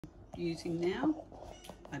using now.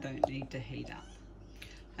 I don't need to heat up.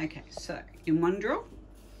 Okay, so in one drawer,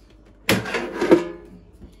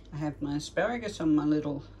 I have my asparagus on my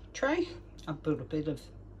little tray. I've put a bit of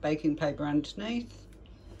baking paper underneath.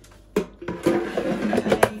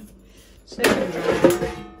 Okay. Second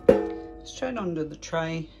drawer, straight onto the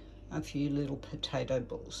tray, a few little potato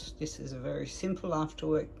balls. This is a very simple after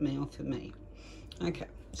work meal for me. Okay,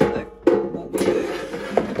 so what we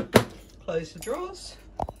do, close the drawers,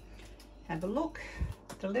 have a look,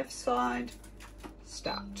 the left side,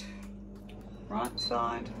 start, right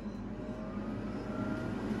side,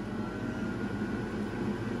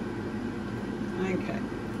 okay.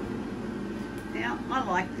 Now, I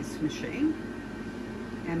like this machine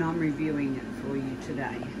and I'm reviewing it for you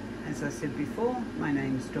today. As I said before, my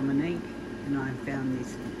name's Dominique and I found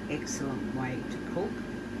this an excellent way to cook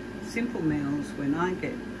simple meals when I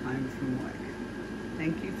get home from work.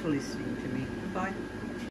 Thank you for listening to me. Bye.